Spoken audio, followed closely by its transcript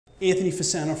Anthony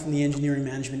Fasano from the Engineering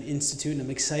Management Institute, and I'm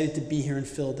excited to be here in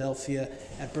Philadelphia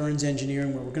at Burns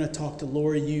Engineering, where we're going to talk to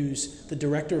Laura Hughes, the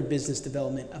Director of Business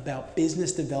Development, about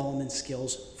business development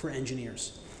skills for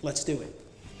engineers. Let's do it.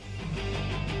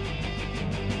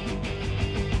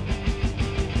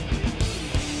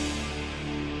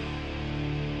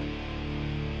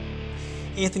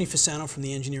 Anthony Fasano from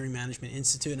the Engineering Management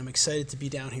Institute, and I'm excited to be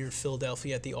down here in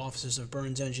Philadelphia at the offices of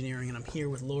Burns Engineering, and I'm here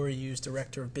with Laura Hughes,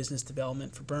 Director of Business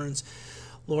Development for Burns.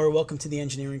 Laura, welcome to the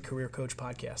Engineering Career Coach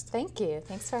podcast. Thank you.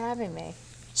 Thanks for having me.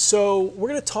 So we're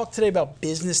going to talk today about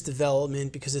business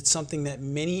development because it's something that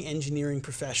many engineering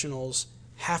professionals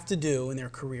have to do in their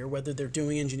career, whether they're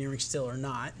doing engineering still or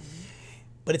not.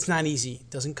 But it's not easy.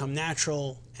 It doesn't come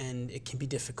natural, and it can be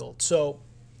difficult. So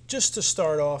just to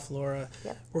start off, Laura,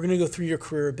 we're going to go through your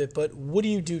career a bit, but what do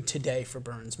you do today for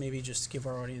Burns? Maybe just give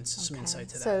our audience some insight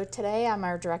to that. So today I'm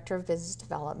our Director of Business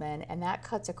Development, and that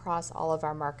cuts across all of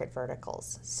our market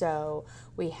verticals. So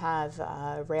we have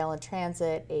rail and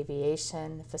transit,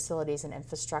 aviation, facilities and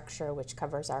infrastructure, which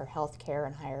covers our healthcare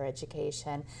and higher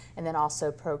education, and then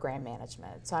also program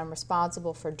management. So I'm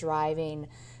responsible for driving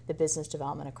the business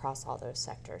development across all those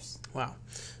sectors. Wow.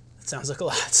 That sounds like a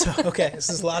lot. So, okay, this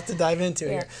is a lot to dive into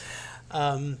here.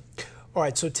 All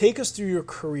right, so take us through your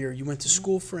career. You went to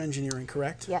school for engineering,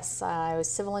 correct? Yes, I was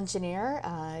a civil engineer.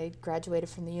 I graduated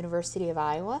from the University of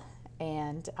Iowa,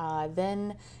 and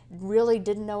then really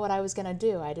didn't know what I was going to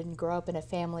do. I didn't grow up in a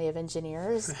family of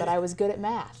engineers, but I was good at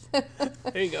math.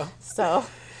 There you go. So,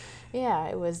 yeah,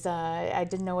 it was. I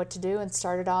didn't know what to do and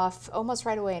started off almost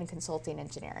right away in consulting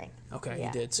engineering. Okay,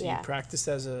 you did. So you practiced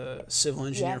as a civil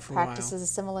engineer for a while? while? Yeah, practiced as a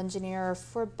civil engineer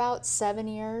for about 7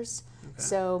 years. Okay.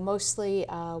 So mostly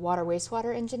water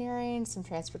wastewater engineering, some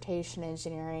transportation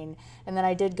engineering, and then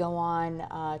I did go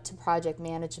on to project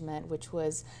management, which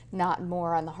was not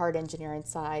more on the hard engineering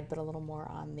side, but a little more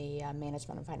on the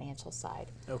management and financial side.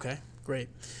 Okay, great.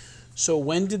 So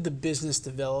when did the business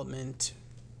development,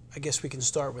 I guess we can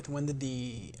start with, when did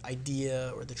the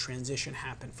idea or the transition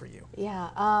happen for you? Yeah,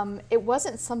 it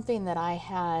wasn't something that I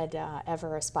had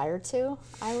ever aspired to,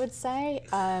 I would say.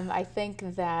 I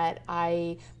think that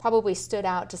I probably stood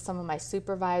out to some of my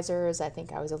supervisors. I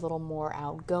think I was a little more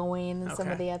outgoing than some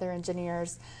of the other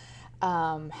engineers.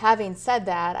 Having said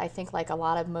that, I think like a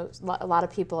lot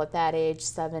of people at that age,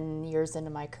 7 years into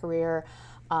my career,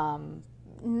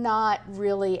 not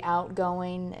really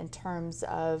outgoing in terms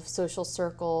of social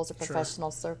circles or professional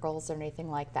circles or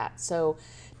anything like that. So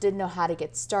didn't know how to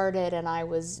get started, and I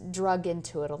was drug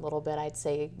into it a little bit. I'd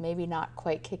say maybe not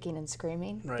quite kicking and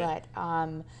screaming, but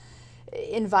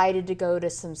invited to go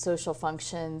to some social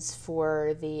functions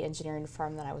for the engineering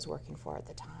firm that I was working for at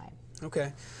the time.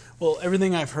 Okay. Well,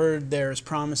 everything I've heard there is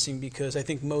promising because I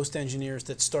think most engineers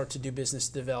that start to do business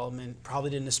development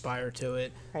probably didn't aspire to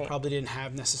it, probably didn't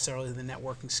have necessarily the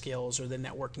networking skills or the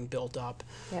networking built up.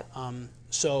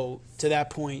 So to that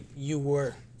point, you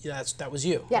were, that was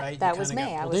you, right? That was me.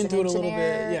 I was an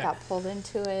engineer, got pulled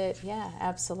into it. Yeah,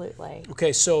 absolutely.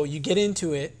 Okay, so you get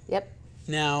into it.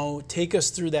 Now, take us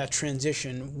through that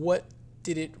transition. What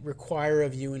did it require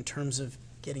of you in terms of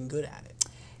getting good at it?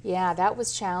 Yeah, that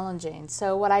was challenging.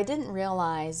 So what I didn't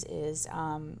realize is,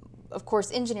 of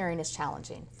course, engineering is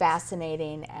challenging,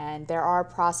 fascinating, and there are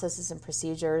processes and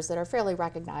procedures that are fairly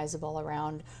recognizable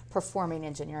around performing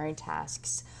engineering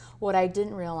tasks. What I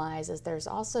didn't realize is there's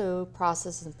also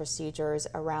processes and procedures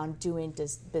around doing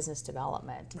business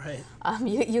development.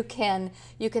 You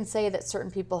can say that certain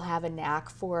people have a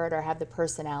knack for it or have the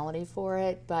personality for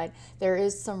it, but there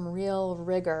is some real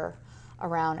rigor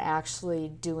around actually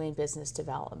doing business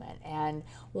development. And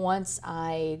once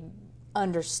I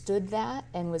understood that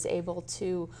and was able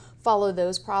to follow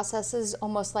those processes,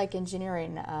 almost like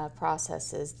engineering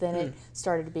processes, then it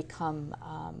started to become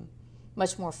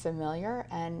much more familiar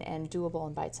and doable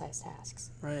in bite-sized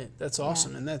tasks. Right, that's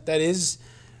awesome. And that is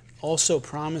also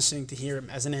promising to hear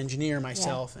as an engineer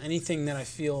myself. Anything that I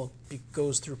feel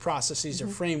goes through processes or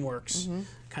frameworks,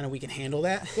 kind of we can handle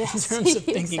that in terms of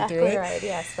thinking through it. Right.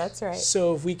 Yes, that's right.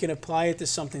 So if we can apply it to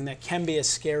something that can be as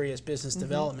scary as business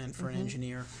development for an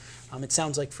engineer, it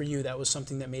sounds like for you that was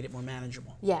something that made it more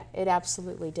manageable. Yeah, it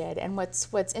absolutely did. And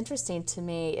what's interesting to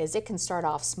me is it can start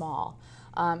off small.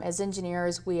 As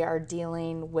engineers, we are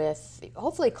dealing with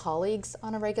hopefully colleagues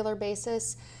on a regular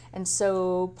basis, and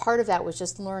so part of that was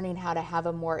just learning how to have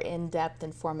a more in-depth,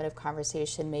 informative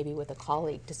conversation maybe with a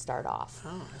colleague to start off.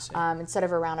 Instead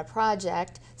of around a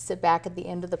project, sit back at the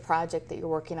end of the project that you're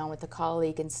working on with a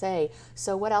colleague and say,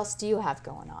 so what else do you have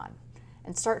going on?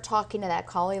 and start talking to that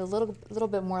colleague a little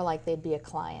bit more like they'd be a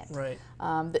client. Right.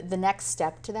 The next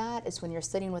step to that is when you're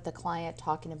sitting with a client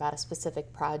talking about a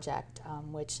specific project,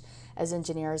 which as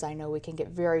engineers I know we can get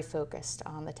very focused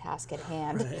on the task at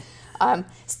hand. Right.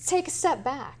 Take a step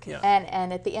back, yeah.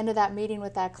 and at the end of that meeting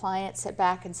with that client, sit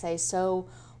back and say, so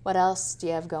what else do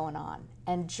you have going on?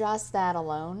 And just that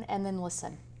alone, and then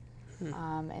listen.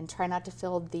 And try not to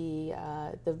fill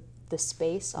the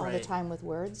space all the time with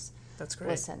words. That's great.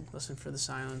 Listen for the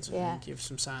silence and give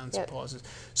some silence and pauses.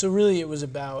 So really it was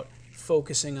about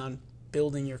focusing on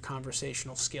building your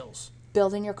conversational skills.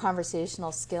 Building your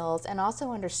conversational skills, and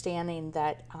also understanding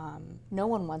that no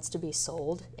one wants to be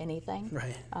sold anything.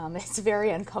 Right. It's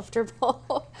very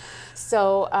uncomfortable.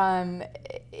 So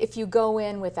if you go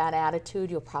in with that attitude,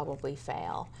 you'll probably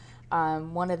fail.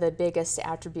 One of the biggest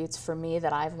attributes for me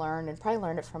that I've learned, and probably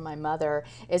learned it from my mother,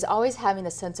 is always having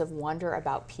a sense of wonder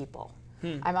about people.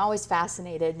 I'm always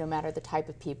fascinated, no matter the type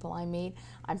of people I meet.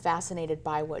 I'm fascinated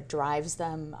by what drives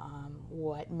them,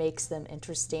 what makes them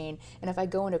interesting. And if I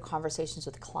go into conversations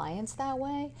with clients that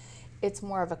way, it's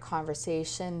more of a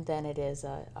conversation than it is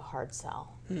a hard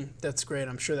sell. That's great.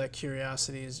 I'm sure that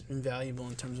curiosity is invaluable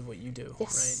in terms of what you do.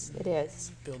 Yes, right? It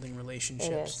is. Building relationships.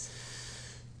 It is.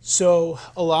 So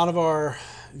a lot of our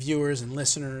viewers and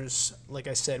listeners, like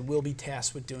I said, will be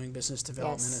tasked with doing business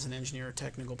development as an engineer or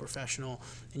technical professional.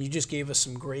 And you just gave us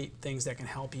some great things that can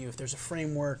help you. If there's a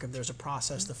framework, if there's a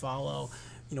process to follow,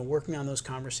 working on those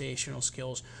conversational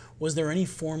skills. Was there any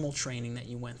formal training that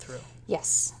you went through?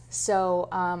 Yes. So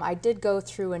I did go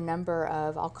through a number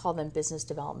of, I'll call them business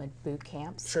development boot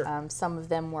camps. Sure. Some of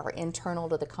them were internal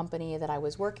to the company that I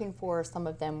was working for. Some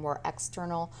of them were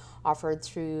external, offered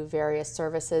through various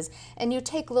services. And you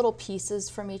take little pieces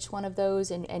from each one of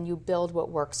those and you build what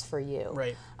works for you.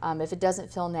 Right. If it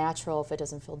doesn't feel natural, if it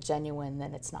doesn't feel genuine,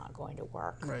 then it's not going to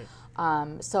work.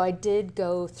 Right. So I did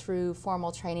go through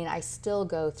formal training. I still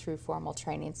go through formal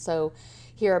training. So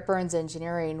here at Burns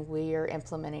Engineering, we are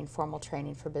implementing formal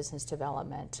training for business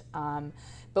development.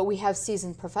 But we have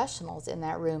seasoned professionals in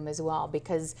that room as well,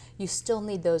 because you still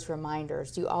need those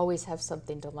reminders. You always have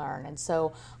something to learn. And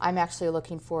so I'm actually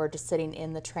looking forward to sitting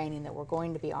in the training that we're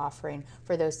going to be offering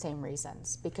for those same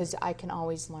reasons, because I can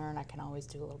always learn, I can always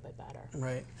do a little bit better.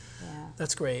 Right. Yeah.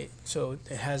 That's great. So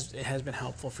it has been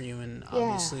helpful for you, and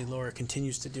obviously Laura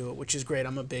continues to do it, which is great.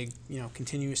 I'm a big,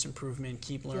 continuous improvement,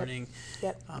 keep learning.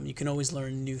 Yep. You can always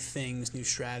learn new things, new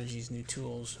strategies, new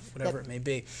tools, whatever it may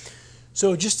be.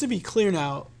 So just to be clear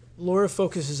now, Laura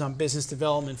focuses on business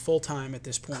development full-time at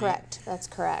this point. Correct. That's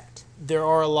correct. There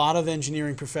are a lot of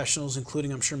engineering professionals,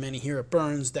 including I'm sure many here at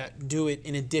Burns, that do it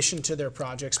in addition to their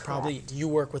projects. Correct. Probably you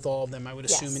work with all of them, I would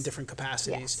assume, in different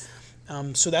capacities.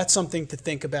 Yes. So that's something to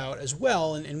think about as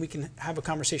well, and we can have a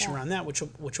conversation around that, which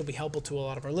will be helpful to a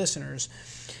lot of our listeners.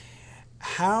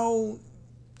 How,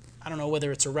 I don't know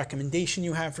whether it's a recommendation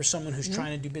you have for someone who's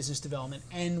trying to do business development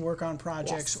and work on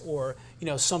projects, or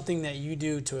something that you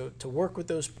do to work with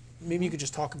those. Maybe you could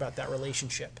just talk about that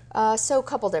relationship. So a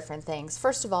couple different things.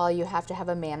 First of all, you have to have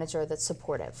a manager that's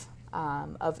supportive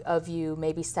of you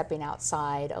maybe stepping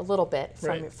outside a little bit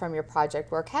from your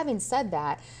project work. Having said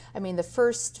that, I mean, the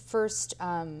first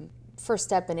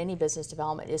step in any business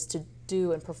development is to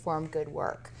do and perform good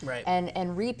work. Right.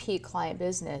 And repeat client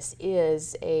business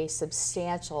is a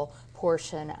substantial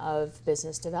portion of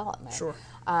business development. Sure.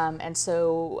 And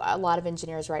so a lot of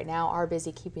engineers right now are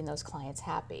busy keeping those clients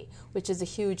happy, which is a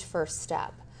huge first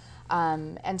step.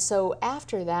 And so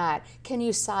after that, can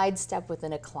you sidestep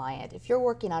within a client? If you're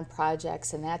working on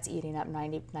projects and that's eating up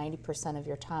 90% of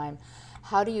your time,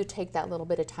 how do you take that little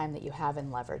bit of time that you have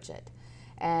and leverage it?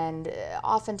 And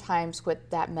oftentimes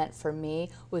what that meant for me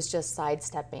was just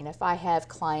sidestepping. If I have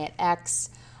client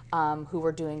X who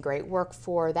we're doing great work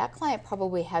for, that client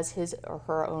probably has his or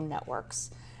her own networks.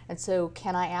 And so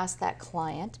can I ask that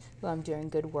client who I'm doing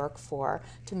good work for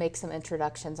to make some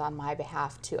introductions on my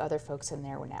behalf to other folks in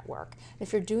their network?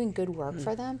 If you're doing good work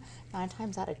for them, 9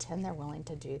 times out of 10 they're willing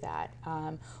to do that.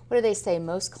 What do they say?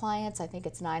 Most clients, I think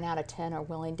it's 9 out of 10, are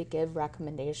willing to give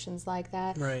recommendations like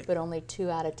that, but only 2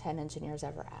 out of 10 engineers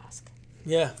ever ask.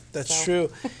 Yeah, that's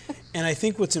true. And I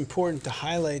think what's important to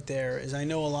highlight there is I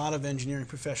know a lot of engineering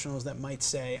professionals that might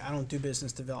say, I don't do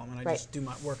business development, I just do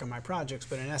my work on my projects,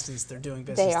 but in essence, they're doing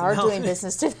business development. They are doing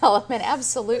business development,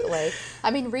 absolutely.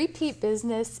 I mean, repeat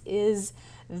business is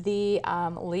the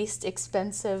least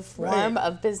expensive form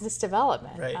of business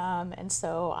development. Right. And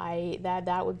so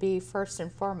that would be first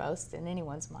and foremost in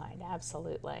anyone's mind,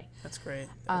 absolutely. That's great.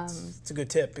 It's a good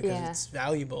tip because it's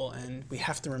valuable and we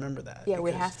have to remember that. Yeah,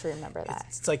 we have to remember that.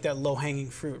 It's like that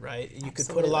low-hanging fruit, right? You could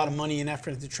put a lot of money and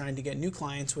effort into trying to get new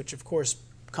clients, which of course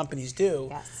companies do.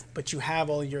 Yes. But you have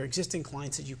all your existing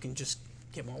clients that you can just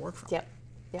get more work from. Yep.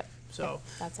 Yep. So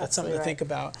Yep. that's something to right. think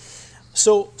about.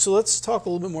 So let's talk a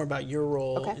little bit more about your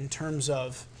role Okay. in terms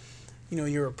of,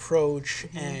 your approach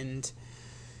and,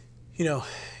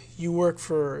 you work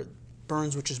for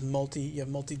Burns, which is you have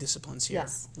multi-disciplines here.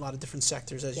 Yes. A lot of different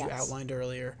sectors, as you Yes. outlined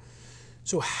earlier.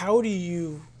 So how do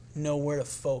you know where to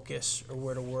focus or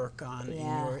where to work on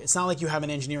it's not like you have an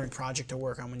engineering project to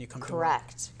work on when you come to work.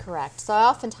 Correct. So I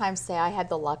oftentimes say I had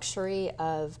the luxury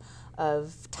of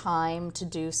time to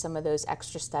do some of those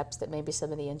extra steps that maybe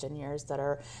some of the engineers that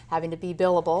are having to be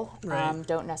billable Right.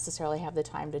 don't necessarily have the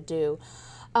time to do.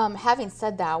 Having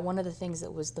said that, one of the things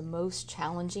that was the most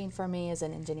challenging for me as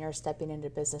an engineer stepping into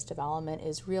business development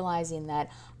is realizing that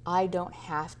I don't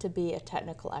have to be a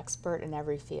technical expert in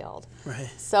every field. Right.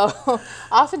 So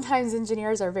oftentimes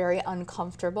engineers are very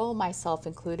uncomfortable, myself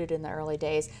included in the early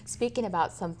days, speaking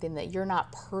about something that you're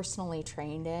not personally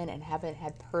trained in and haven't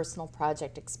had personal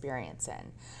project experience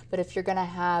in. But if you're going to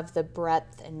have the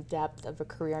breadth and depth of a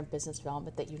career in business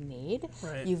development that you need,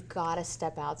 Right. you've got to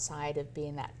step outside of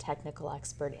being that technical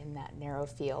expert in that narrow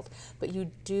field. But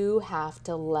you do have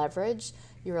to leverage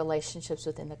your relationships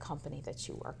within the company that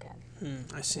you work in.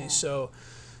 I see. So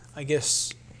I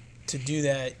guess to do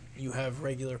that, you have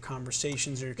regular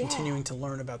conversations or you're continuing to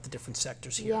learn about the different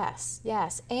sectors here.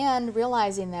 Yes. And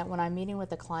realizing that when I'm meeting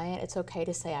with a client, it's okay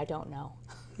to say, I don't know.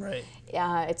 Right.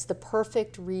 It's the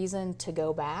perfect reason to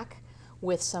go back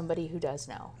with somebody who does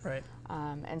know. Right.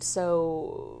 And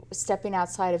so stepping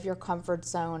outside of your comfort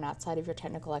zone, outside of your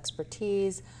technical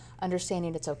expertise,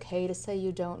 understanding it's okay to say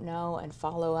you don't know and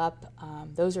follow up,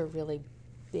 those are really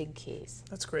big keys.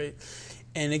 That's great.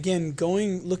 And again,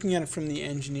 looking at it from the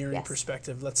engineering Yes.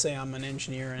 perspective, let's say I'm an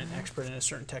engineer and an expert in a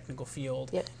certain technical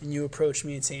field, Yep. and you approach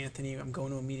me and say, Anthony, I'm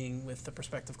going to a meeting with a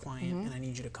prospective client and I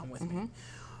need you to come with me.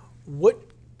 What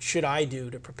should I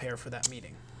do to prepare for that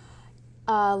meeting?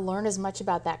 Learn as much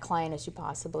about that client as you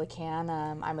possibly can.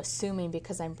 I'm assuming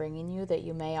because I'm bringing you that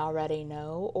you may already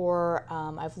know, or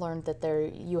I've learned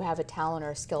that you have a talent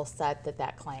or a skill set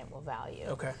that client will value.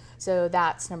 Okay. So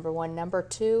that's number one. Number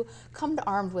two, come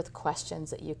armed with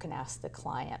questions that you can ask the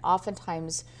client.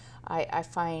 Oftentimes, I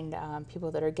find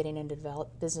people that are getting into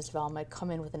business development come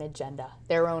in with an agenda,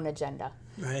 their own agenda.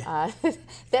 Right.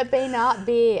 That may not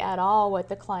be at all what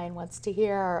the client wants to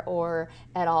hear or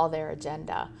at all their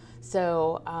agenda.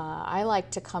 So I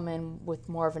like to come in with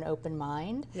more of an open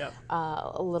mind, Yep.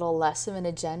 a little less of an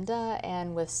agenda,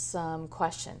 and with some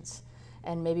questions.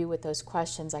 And maybe with those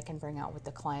questions, I can bring out what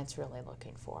the client's really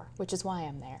looking for, which is why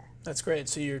I'm there. That's great.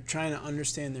 So you're trying to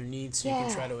understand their needs so you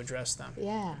can try to address them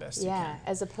the best you can.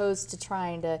 As opposed to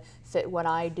trying to fit what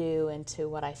I do into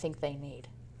what I think they need.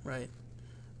 Right.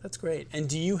 That's great. And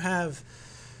do you have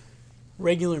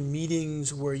regular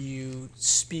meetings where you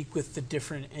speak with the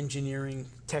different engineering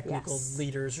technical Yes.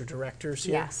 leaders or directors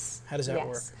here? Yes. How does that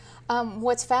work?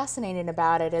 What's fascinating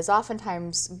about it is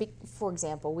oftentimes, for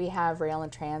example, we have rail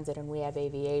and transit and we have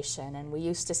aviation, and we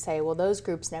used to say, well, those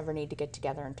groups never need to get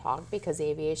together and talk because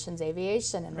aviation's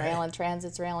aviation and rail and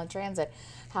transit's rail and transit.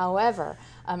 However,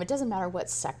 it doesn't matter what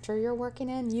sector you're working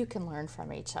in, you can learn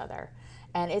from each other.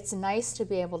 And it's nice to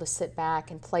be able to sit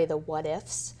back and play the what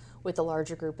ifs with a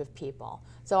larger group of people.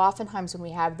 So oftentimes when we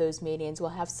have those meetings,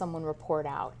 we'll have someone report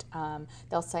out.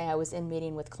 They'll say, I was in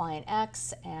meeting with client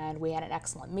X and we had an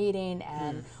excellent meeting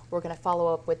and we're going to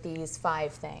follow up with these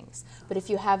 5 things. But if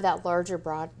you have that larger,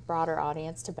 broader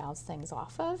audience to bounce things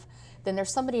off of, then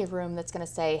there's somebody in the room that's going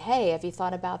to say, hey, have you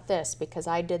thought about this? Because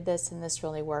I did this and this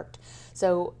really worked.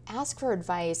 So ask for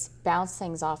advice, bounce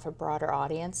things off a broader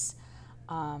audience.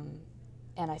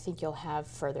 And I think you'll have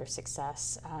further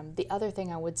success. The other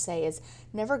thing I would say is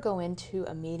never go into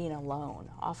a meeting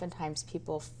alone. Oftentimes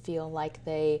people feel like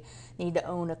they need to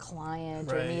own a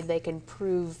client or they can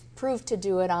prove to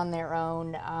do it on their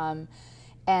own.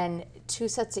 And 2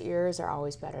 sets of ears are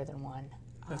always better than 1.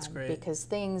 That's great. Because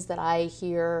things that I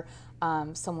hear,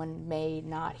 someone may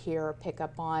not hear or pick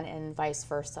up on, and vice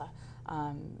versa.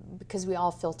 Because we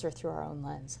all filter through our own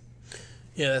lens.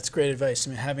 Yeah, that's great advice.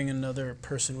 I mean, having another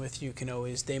person with you can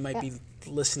always, they might be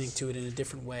listening to it in a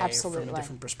different way or from a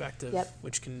different perspective,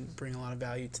 which can bring a lot of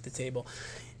value to the table.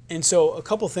 And so a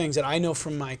couple things that I know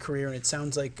from my career, and it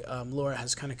sounds like Laura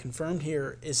has kind of confirmed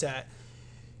here, is that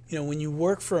when you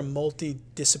work for a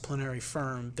multidisciplinary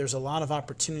firm, there's a lot of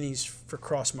opportunities for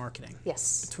cross-marketing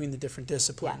between the different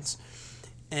disciplines.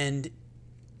 And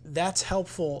that's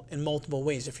helpful in multiple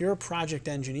ways. If you're a project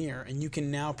engineer and you can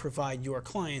now provide your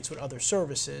clients with other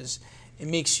services, it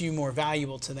makes you more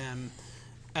valuable to them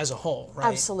as a whole, right?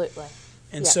 Absolutely.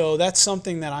 And so that's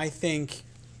something that I think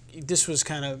this was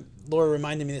kind of, Laura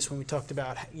reminded me of this when we talked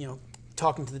about,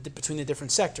 talking to between the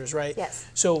different sectors, right? Yes.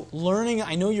 So learning,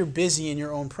 I know you're busy in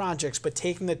your own projects, but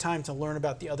taking the time to learn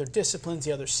about the other disciplines,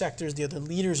 the other sectors, the other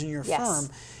leaders in your firm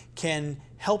can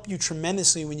help you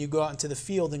tremendously when you go out into the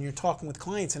field and you're talking with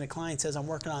clients, and a client says, I'm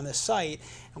working on this site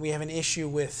and we have an issue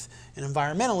with an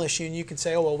environmental issue, and you can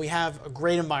say, oh, well, we have a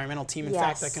great environmental team. In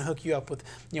fact, I can hook you up with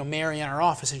Mary in our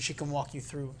office and she can walk you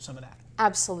through some of that.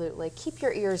 Absolutely. Keep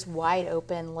your ears wide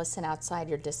open, listen outside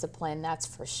your discipline, that's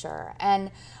for sure.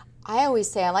 And I always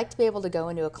say I like to be able to go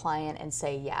into a client and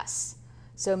say yes.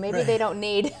 So maybe they don't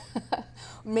need,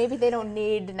 maybe they don't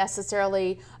need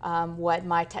necessarily what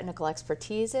my technical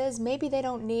expertise is. Maybe they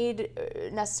don't need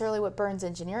necessarily what Burns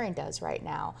Engineering does right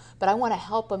now. But I want to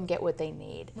help them get what they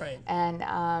need. Right. And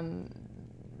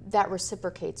that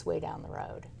reciprocates way down the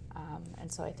road.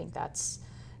 And so I think that's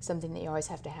something that you always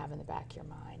have to have in the back of your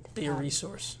mind. Be a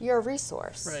resource. You're a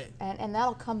resource. Right. And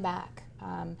that'll come back.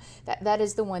 That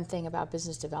is the one thing about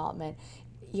business development.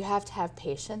 You have to have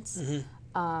patience. Mm-hmm.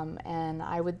 And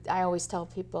I always tell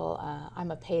people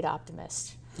I'm a paid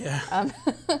optimist. Yeah.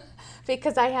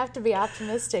 Because I have to be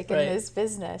optimistic in this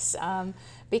business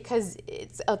because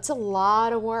it's a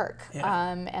lot of work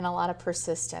and a lot of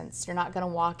persistence. You're not going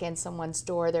to walk in someone's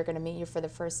door, they're going to meet you for the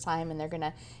first time, and they're going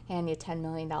to hand you $10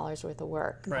 million worth of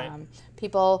work. Right.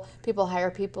 People hire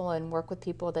people and work with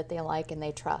people that they like and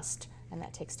they trust. And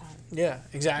that takes time. Yeah,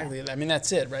 exactly. Yeah. I mean,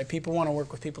 that's it, right? People want to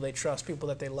work with people they trust, people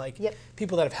that they like,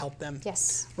 people that have helped them.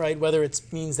 Yes. Right? Whether it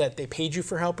means that they paid you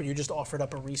for help or you just offered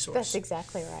up a resource. That's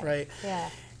exactly right. Right? Yeah.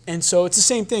 And so it's the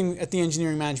same thing at the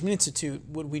Engineering Management Institute,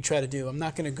 what we try to do. I'm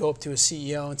not going to go up to a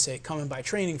CEO and say, come and buy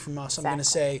training from us. I'm going to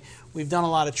say, we've done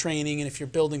a lot of training, and if you're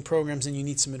building programs and you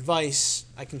need some advice,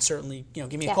 I can certainly,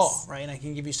 give me a call, right? And I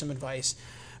can give you some advice.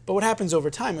 But what happens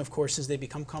over time, of course, is they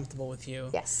become comfortable with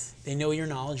you. Yes. They know you're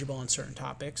knowledgeable on certain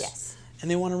topics. Yes. And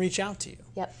they want to reach out to you.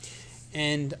 Yep.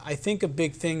 And I think a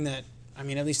big thing that,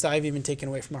 at least I've even taken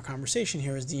away from our conversation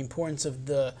here is the importance of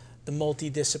the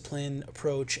multidiscipline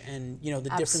approach and, the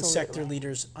different sector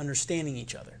leaders understanding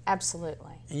each other.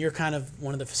 Absolutely. And you're kind of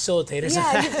one of the facilitators of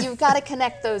that. You've got to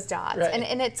connect those dots. Right.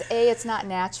 And it's not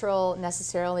natural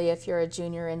necessarily if you're a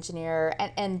junior engineer,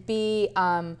 and B,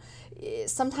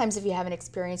 sometimes if you haven't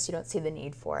experienced, you don't see the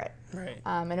need for it. Right.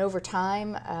 And over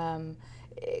time,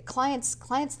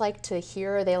 clients like to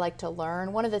hear, they like to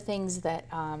learn. One of the things that,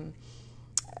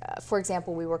 for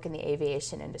example, we work in the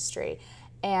aviation industry.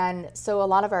 And so a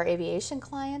lot of our aviation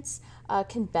clients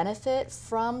can benefit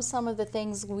from some of the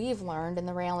things we've learned in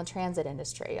the rail and transit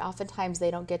industry. Oftentimes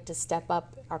they don't get to step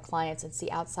up our clients and see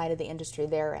outside of the industry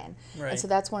they're in. Right. And so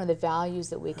that's one of the values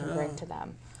that we can bring to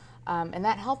them. And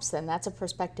that helps them. That's a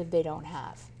perspective they don't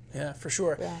have. Yeah, for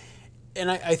sure. Yeah. And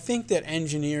I think that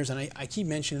engineers, and I keep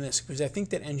mentioning this because I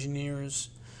think that engineers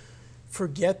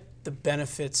forget the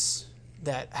benefits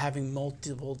that having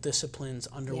multiple disciplines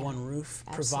under one roof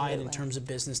provide in terms of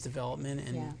business development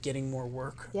and getting more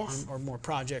work or more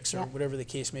projects or whatever the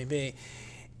case may be.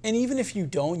 And even if you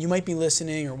don't, you might be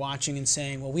listening or watching and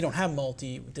saying, well, we don't have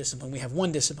multi-discipline, we have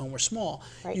one discipline, we're small.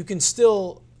 Right. You can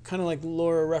still, kind of like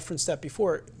Laura referenced that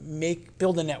before,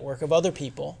 build a network of other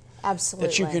people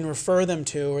that you can refer them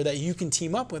to or that you can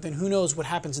team up with, and who knows what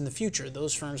happens in the future.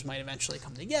 Those firms might eventually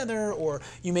come together, or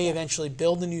you may eventually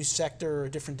build a new sector or a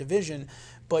different division,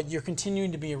 but you're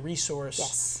continuing to be a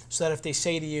resource so that if they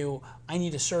say to you, I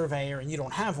need a surveyor, and you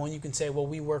don't have one, you can say, well,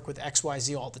 we work with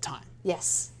XYZ all the time.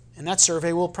 Yes. And the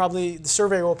surveyor will probably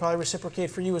reciprocate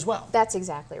for you as well. That's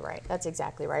exactly right. That's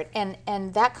exactly right.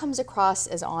 And that comes across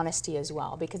as honesty as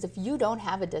well, because if you don't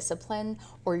have a discipline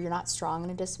or you're not strong in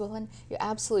a discipline, you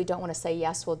absolutely don't want to say,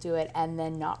 yes, we'll do it, and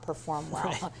then not perform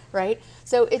well, right?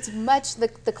 So it's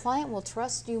the client will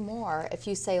trust you more if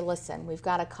you say, listen, we've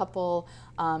got a couple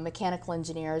mechanical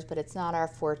engineers, but it's not our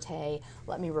forte.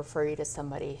 Let me refer you to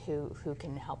somebody who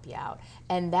can help you out.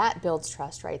 And that builds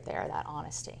trust right there, that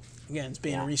honesty. Again, it's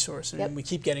being a resource. And we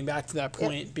keep getting back to that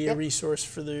point. Be a resource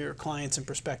for your clients and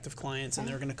prospective clients, and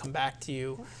they're going to come back to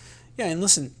you. Yeah, and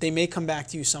listen, they may come back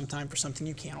to you sometime for something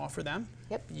you can't offer them.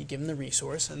 You give them the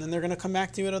resource, and then they're going to come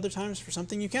back to you at other times for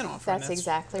something you can offer. That's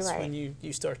exactly right. That's when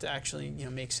you start to actually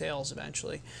make sales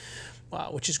eventually.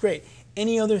 Wow, which is great.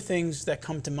 Any other things that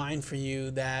come to mind for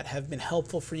you that have been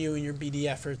helpful for you in your BD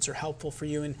efforts or helpful for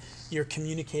you in your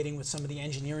communicating with some of the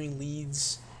engineering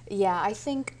leads? Yeah, I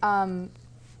think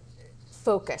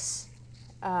focus.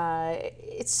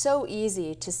 It's so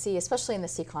easy to see, especially in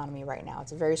this economy right now.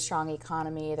 It's a very strong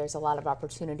economy. There's a lot of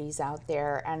opportunities out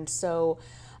there. And so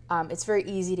it's very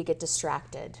easy to get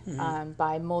distracted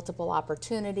by multiple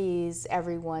opportunities.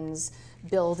 Everyone's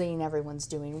building, everyone's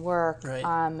doing work.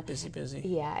 Right. Busy.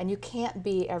 Yeah, and you can't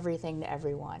be everything to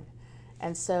everyone.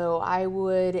 And so I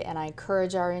would, and I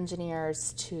encourage our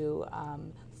engineers to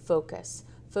focus.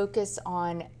 Focus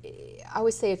on, I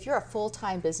always say, if you're a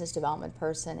full-time business development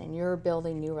person and you're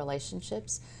building new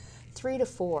relationships, 3 to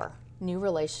 4 new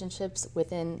relationships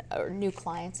within, or new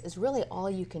clients is really all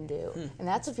you can do. And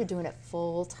that's if you're doing it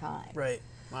full-time. Right.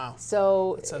 Wow.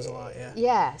 So that says a lot, yeah.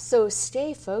 Yeah, so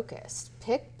stay focused.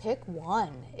 Pick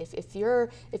one. If you're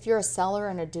a seller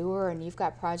and a doer and you've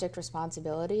got project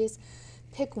responsibilities,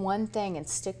 pick one thing and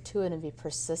stick to it and be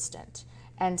persistent.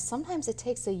 And sometimes it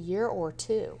takes a year or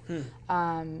 2,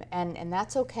 and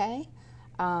that's okay.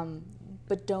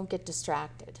 But don't get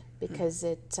distracted, because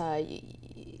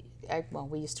well,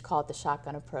 we used to call it the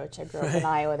shotgun approach. I grew up in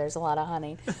Iowa. There's a lot of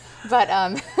hunting, but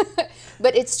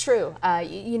but it's true.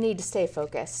 You need to stay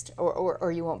focused,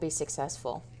 or you won't be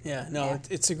successful. Yeah, no,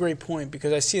 it's a great point,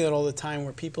 because I see that all the time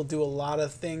where people do a lot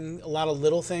of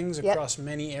little things across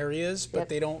many areas, but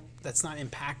they don't. That's not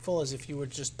impactful as if you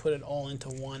would just put it all into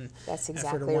one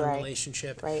effort or one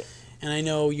relationship. Right. And I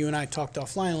know you and I talked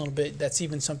offline a little bit. That's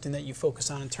even something that you focus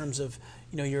on in terms of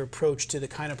your approach to the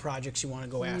kind of projects you want to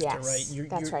go after. Yes, right.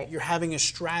 That's right. You're having a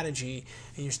strategy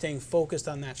and you're staying focused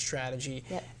on that strategy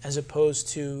as opposed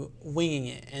to winging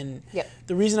it. And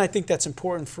the reason I think that's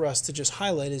important for us to just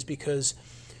highlight is because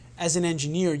as an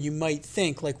engineer, you might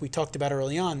think, like we talked about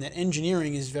early on, that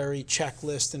engineering is very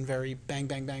checklist and very bang,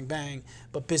 bang, bang, bang,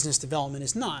 but business development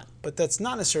is not. But that's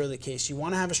not necessarily the case. You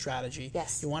want to have a strategy.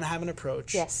 Yes. You want to have an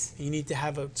approach. Yes. And you need to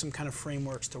have some kind of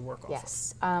frameworks to work off of.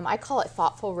 Yes. I call it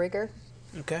thoughtful rigor.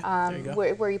 Okay, there you go.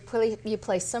 Where you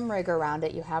place some rigor around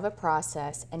it, you have a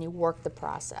process, and you work the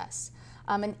process.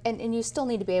 And you still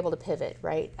need to be able to pivot,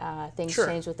 right? Things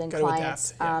change within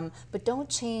clients. Adapt, but don't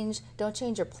change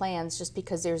your plans just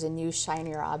because there's a new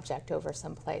shinier object over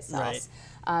someplace else.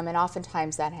 And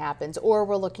oftentimes that happens. Or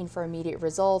we're looking for immediate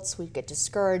results, we get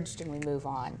discouraged and we move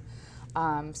on.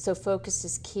 So focus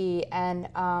is key. And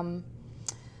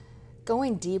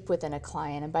going deep within a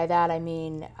client, and by that I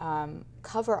mean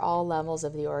cover all levels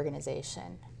of the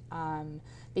organization.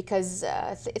 Because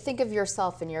think of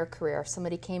yourself in your career. If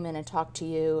somebody came in and talked to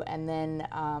you, and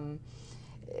then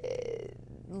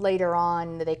later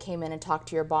on they came in and talked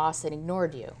to your boss and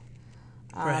ignored you.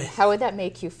 How would that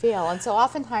make you feel? And so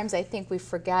oftentimes I think we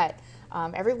forget, for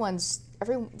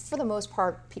the most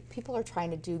part, people are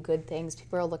trying to do good things.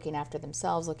 People are looking after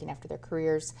themselves, looking after their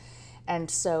careers. And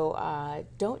so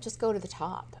don't just go to the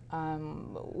top.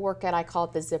 Work at, I call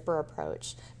it the zipper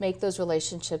approach. Make those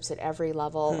relationships at every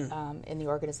level in the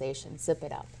organization. Zip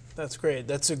it up. That's great.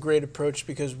 That's a great approach,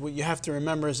 because what you have to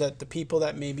remember is that the people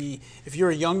that maybe, if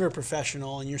you're a younger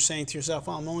professional and you're saying to yourself,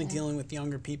 well, I'm only dealing with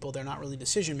younger people, they're not really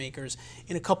decision makers,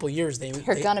 in a couple of years they're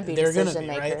going to be decision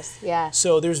makers. Right? Yeah.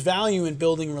 So there's value in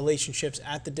building relationships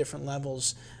at the different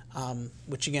levels,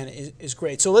 which again is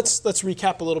great. So let's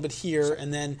recap a little bit here,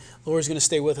 and then Laura's going to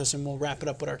stay with us and we'll wrap it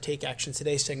up with our Take Action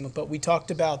Today segment. But we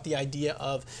talked about the idea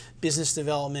of business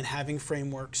development, having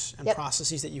frameworks and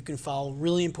processes that you can follow.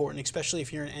 Really important, especially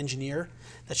if you're an engineer.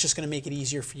 That's just going to make it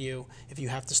easier for you if you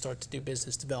have to start to do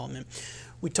business development.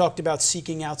 We talked about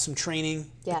seeking out some training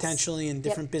potentially in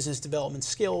different business development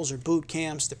skills or boot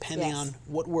camps, depending on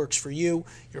what works for you.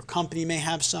 Your company may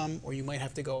have some, or you might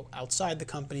have to go outside the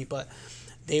company, but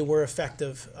they were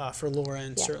effective for Laura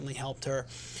and certainly helped her.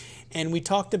 And we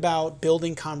talked about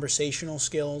building conversational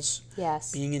skills,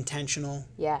 being intentional,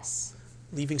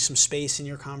 leaving some space in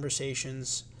your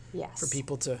conversations for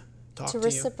people to talk to you. To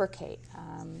reciprocate.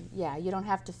 You don't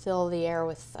have to fill the air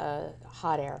with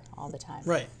hot air all the time.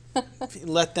 Right.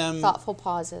 Let them... Thoughtful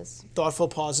pauses. Thoughtful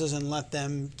pauses, and let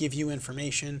them give you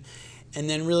information. And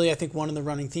then really I think one of the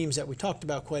running themes that we talked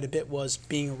about quite a bit was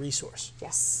being a resource.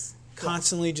 Yes.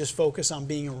 Constantly just focus on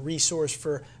being a resource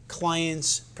for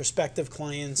clients, prospective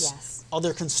clients,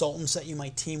 other consultants that you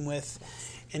might team with.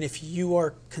 And if you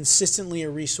are consistently a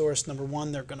resource, number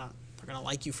one, they're gonna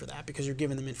like you for that, because you're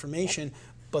giving them information,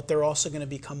 but they're also going to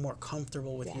become more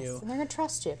comfortable with you. And they're going to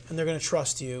trust you. And they're going to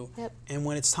trust you. And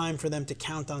when it's time for them to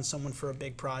count on someone for a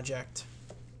big project,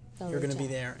 you're going to be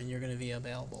there and you're going to be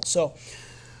available. So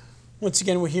once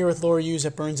again, we're here with Laura Hughes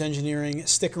at Burns Engineering.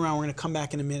 Stick around. We're going to come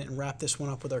back in a minute and wrap this one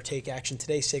up with our Take Action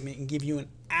Today segment and give you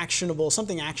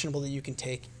something actionable that you can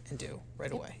take and do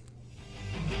right away.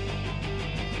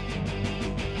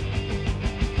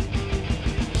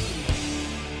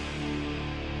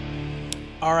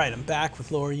 All right, I'm back with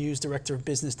Laura Hughes, Director of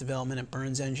Business Development at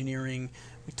Burns Engineering.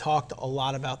 We talked a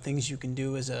lot about things you can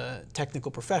do as a technical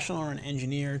professional or an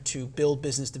engineer to build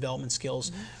business development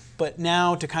skills. But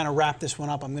now to kind of wrap this one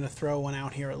up, I'm going to throw one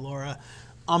out here at Laura.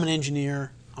 I'm an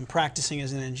engineer. I'm practicing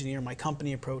as an engineer. My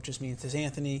company approaches me and says,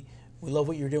 Anthony, we love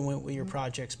what you're doing with your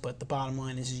projects, but the bottom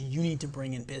line is you need to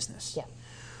bring in business. Yeah.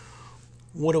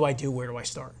 What do I do? Where do I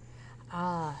start?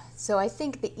 So I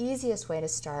think the easiest way to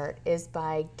start is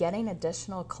by getting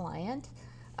additional client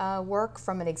work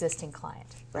from an existing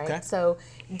client, right? Okay. So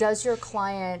does your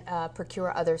client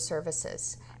procure other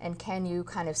services? And can you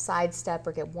kind of sidestep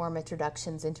or get warm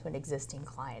introductions into an existing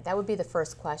client? That would be the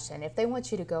first question. If they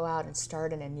want you to go out and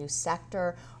start in a new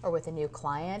sector or with a new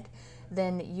client,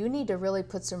 then you need to really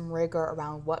put some rigor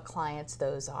around what clients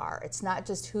those are. It's not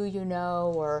just who you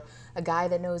know or a guy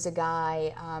that knows a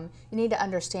guy. You need to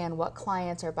understand what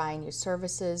clients are buying your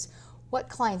services, what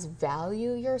clients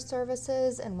value your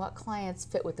services, and what clients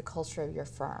fit with the culture of your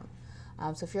firm.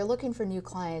 So if you're looking for new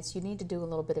clients, you need to do a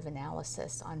little bit of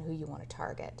analysis on who you want to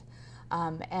target.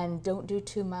 And don't do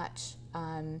too much.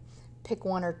 Pick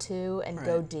one or two and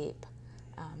go deep.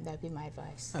 That would be my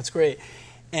advice. That's great.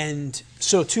 And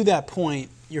so to that point,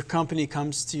 your company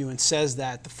comes to you and says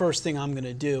that the first thing I'm going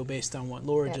to do, based on what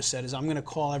Laura just said, is I'm going to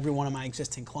call every one of my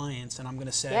existing clients and I'm going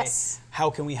to say, how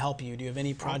can we help you? Do you have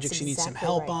any projects you need some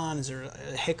help on? Is there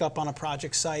a hiccup on a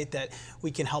project site that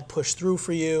we can help push through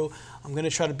for you? I'm going to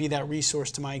try to be that resource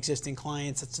to my existing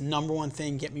clients. That's the number one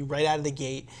thing, get me right out of the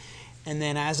gate. And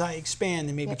then as I expand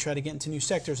and maybe try to get into new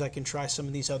sectors, I can try some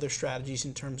of these other strategies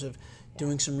in terms of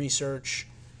doing some research,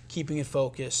 keeping it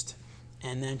focused,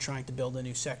 and then trying to build a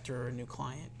new sector or a new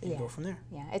client and go from there.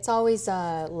 Yeah, it's always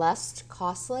less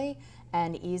costly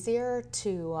and easier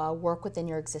to work within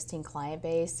your existing client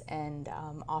base and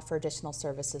offer additional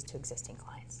services to existing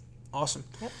clients. Awesome.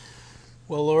 Yep.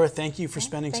 Well, Laura, thank you for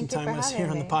spending some time with us here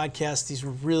on the podcast. These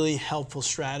were really helpful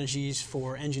strategies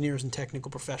for engineers and technical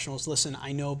professionals. Listen,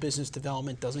 I know business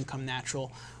development doesn't come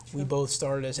natural. We both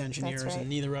started as engineers, and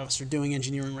neither of us are doing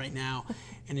engineering right now,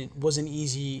 and it wasn't an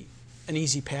easy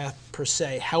path per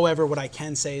se. However, what I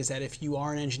can say is that if you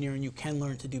are an engineer and you can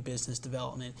learn to do business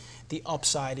development, the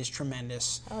upside is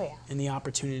tremendous. And the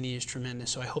opportunity is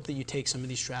tremendous. So I hope that you take some of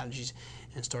these strategies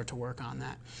and start to work on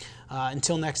that.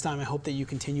 Until next time, I hope that you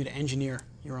continue to engineer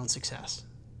your own success.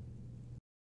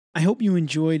 I hope you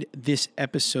enjoyed this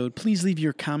episode. Please leave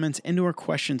your comments and or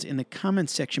questions in the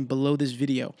comments section below this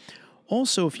video.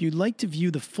 Also, if you'd like to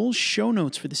view the full show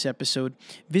notes for this episode,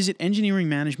 visit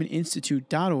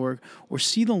engineeringmanagementinstitute.org or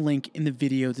see the link in the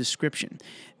video description.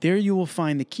 There you will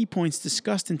find the key points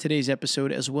discussed in today's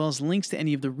episode, as well as links to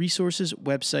any of the resources,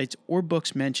 websites, or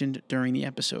books mentioned during the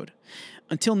episode.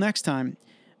 Until next time,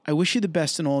 I wish you the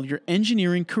best in all of your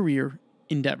engineering career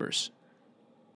endeavors.